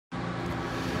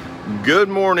Good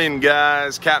morning,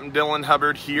 guys. Capt Dylan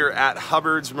Hubbard here at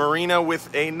Hubbard's Marina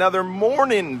with another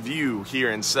morning view here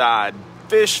inside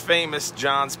fish famous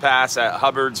Johns Pass at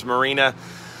Hubbard's Marina.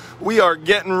 We are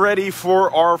getting ready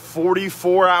for our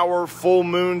 44-hour full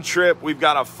moon trip. We've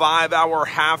got a 5-hour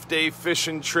half-day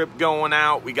fishing trip going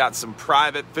out. We got some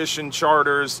private fishing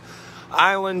charters,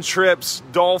 island trips,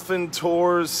 dolphin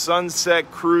tours, sunset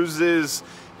cruises,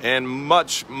 and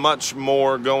much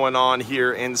more going on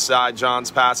here inside Johns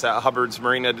Pass at Hubbard's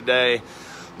Marina today.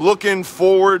 Looking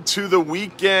forward to the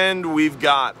weekend. We've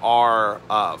got our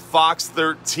Fox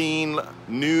 13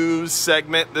 news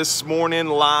segment this morning,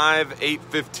 live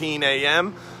 8:15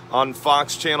 a.m. on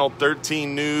Fox Channel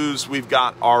 13 News. We've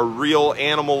got our Real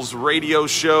Animals radio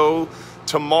show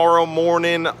tomorrow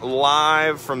morning,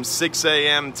 live from 6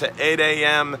 a.m. to 8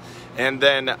 a.m. And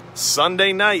then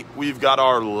Sunday night, we've got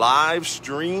our live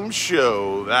stream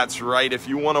show. That's right. If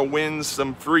you want to win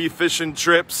some free fishing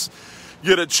trips,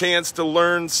 get a chance to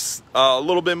learn a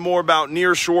little bit more about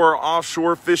nearshore,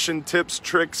 offshore fishing tips,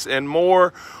 tricks, and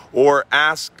more, or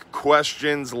ask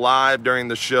questions live during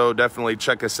the show, definitely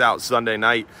check us out Sunday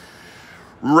night.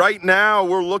 Right now,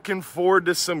 we're looking forward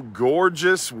to some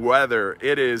gorgeous weather.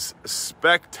 It is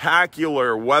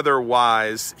spectacular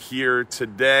weather-wise here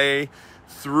today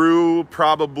through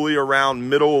probably around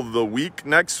middle of the week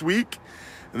next week.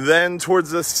 Then towards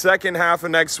the second half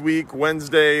of next week,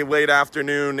 Wednesday, late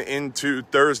afternoon into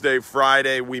Thursday,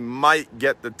 Friday, we might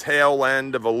get the tail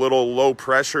end of a little low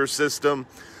pressure system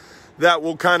that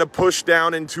will kind of push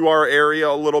down into our area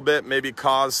a little bit, maybe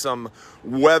cause some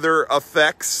weather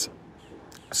effects.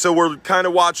 So we're kind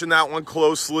of watching that one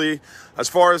closely. As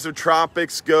far as the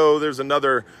tropics go, there's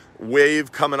another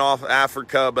wave coming off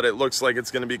Africa, but it looks like it's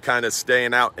going to be kind of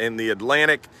staying out in the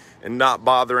Atlantic and not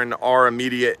bothering our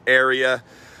immediate area.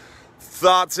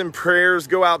 Thoughts and prayers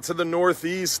go out to the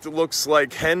Northeast. It looks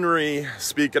like Henry,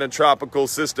 speaking of tropical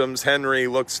systems, Henry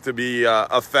looks to be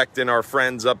affecting our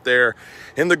friends up there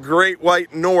in the Great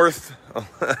White North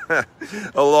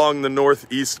along the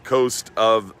northeast coast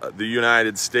of the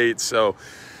United States. So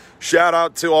shout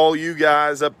out to all you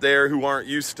guys up there who aren't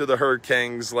used to the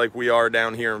hurricanes like we are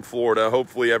down here in Florida.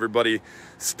 Hopefully everybody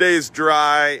stays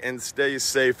dry and stays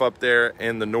safe up there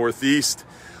in the Northeast.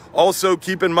 Also,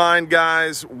 keep in mind,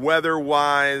 guys,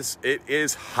 weather-wise, it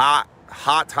is hot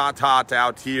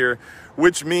out here,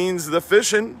 which means the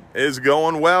fishing is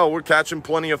going well. We're catching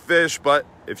plenty of fish, but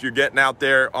if you're getting out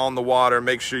there on the water,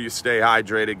 make sure you stay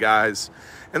hydrated, guys.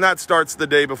 And that starts the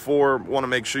day before. Want to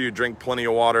make sure you drink plenty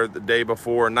of water the day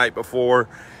before, night before,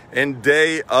 and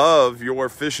day of your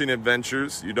fishing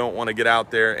adventures. You don't want to get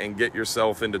out there and get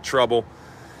yourself into trouble.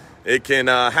 It can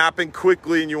happen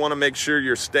quickly, and you want to make sure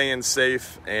you're staying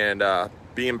safe and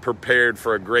being prepared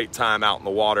for a great time out in the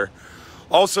water.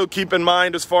 Also, keep in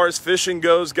mind, as far as fishing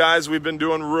goes, guys, we've been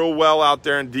doing real well out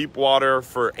there in deep water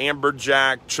for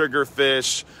amberjack,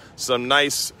 triggerfish, some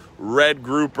nice red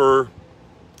grouper,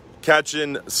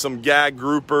 catching some gag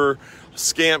grouper,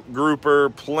 scamp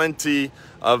grouper, plenty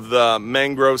of the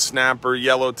mangrove snapper,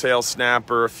 yellowtail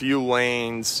snapper, a few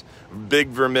lanes, big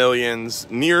vermilions,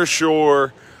 near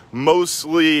shore,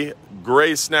 mostly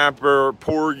gray snapper,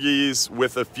 porgies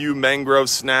with a few mangrove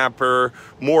snapper,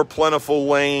 more plentiful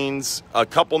lanes, a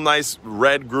couple nice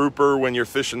red grouper when you're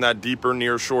fishing that deeper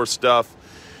near shore stuff.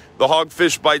 The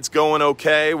hogfish bite's going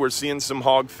okay. We're seeing some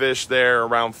hogfish there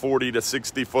around 40 to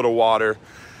 60 foot of water,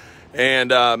 and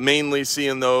mainly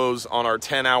seeing those on our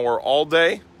 10-hour all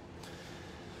day.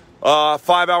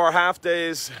 5-hour half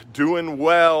days doing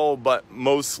well, but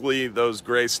mostly those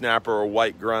gray snapper or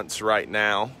white grunts right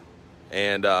now,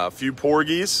 and a few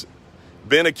porgies.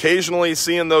 Been occasionally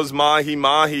seeing those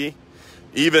mahi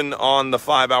even on the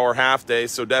 5-hour half day,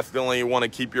 so definitely want to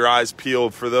keep your eyes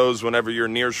peeled for those whenever you're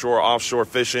near shore, offshore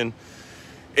fishing.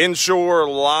 Inshore,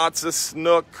 lots of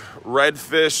snook,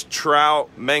 redfish, trout,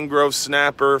 mangrove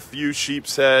snapper, few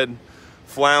sheep's head,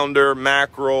 flounder,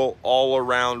 mackerel, all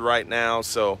around right now.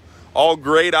 So all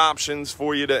great options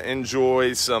for you to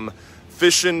enjoy some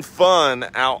fishing fun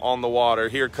out on the water.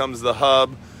 Here comes the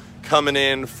Hub coming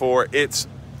in for its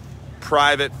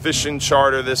private fishing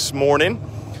charter this morning.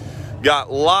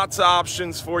 Got lots of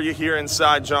options for you here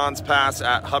inside Johns Pass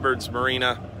at Hubbard's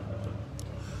Marina.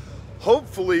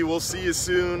 Hopefully we'll see you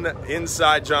soon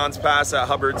inside Johns Pass at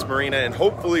Hubbard's Marina, and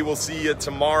hopefully we'll see you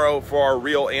tomorrow for our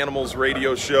Real Animals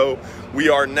radio show. We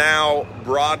are now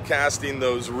broadcasting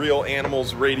those Real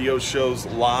Animals radio shows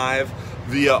live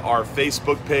via our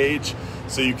Facebook page.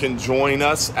 So you can join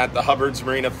us at the Hubbard's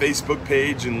Marina Facebook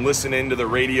page and listen into the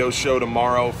radio show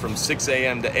tomorrow from 6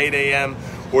 a.m. to 8 a.m.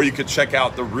 Or you could check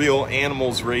out the Real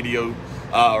Animals radio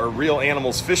or Real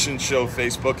Animals Fishing Show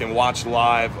Facebook and watch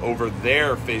live over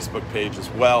their Facebook page as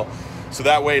well. So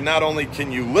that way, not only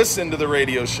can you listen to the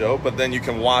radio show, but then you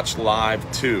can watch live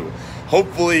too.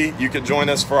 Hopefully, you can join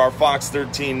us for our Fox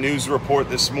 13 news report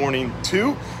this morning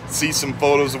too. See some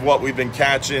photos of what we've been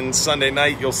catching. Sunday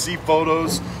night, you'll see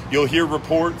photos, you'll hear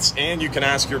reports, and you can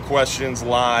ask your questions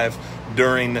live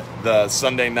during the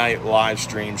Sunday night live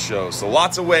stream show. So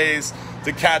lots of ways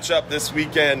to catch up this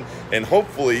weekend, and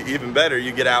hopefully, even better,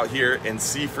 you get out here and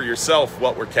see for yourself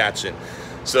what we're catching.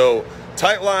 So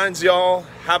tight lines, y'all.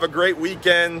 Have a great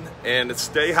weekend and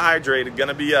stay hydrated.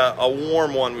 Gonna be a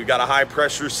warm one. We got a high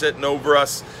pressure sitting over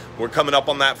us. We're coming up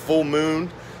on that full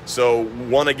moon. So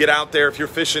want to get out there. If you're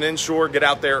fishing inshore, get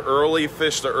out there early,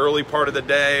 fish the early part of the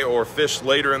day or fish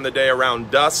later in the day around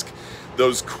dusk.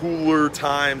 Those cooler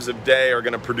times of day are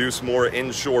going to produce more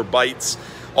inshore bites.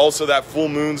 Also, that full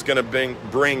moon's going to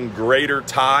bring greater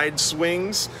tide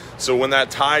swings. So when that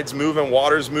tide's moving,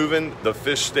 water's moving, the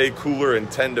fish stay cooler and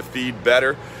tend to feed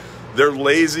better. They're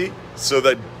lazy, so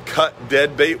that cut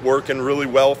dead bait working really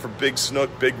well for big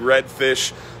snook, big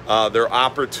redfish. They're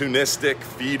opportunistic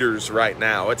feeders right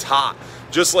now. It's hot.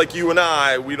 Just like you and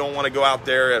I, we don't want to go out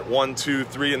there at 1, 2,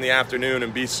 3 in the afternoon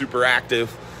and be super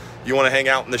active. You want to hang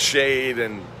out in the shade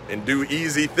and do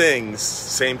easy things.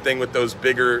 Same thing with those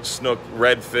bigger snook,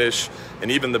 redfish,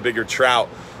 and even the bigger trout.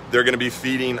 They're going to be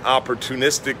feeding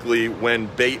opportunistically when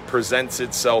bait presents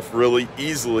itself really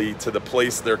easily to the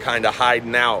place they're kind of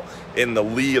hiding out in the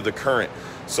lee of the current.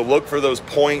 So look for those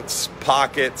points,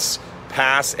 pockets,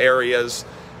 pass areas,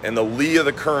 and the lee of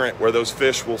the current where those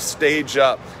fish will stage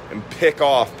up and pick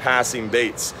off passing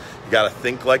baits. You got to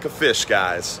think like a fish,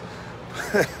 guys.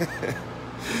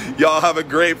 Y'all have a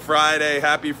great Friday.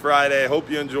 Happy Friday. Hope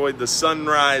you enjoyed the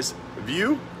sunrise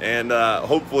view, and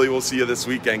hopefully we'll see you this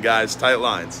weekend, guys. Tight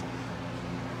lines.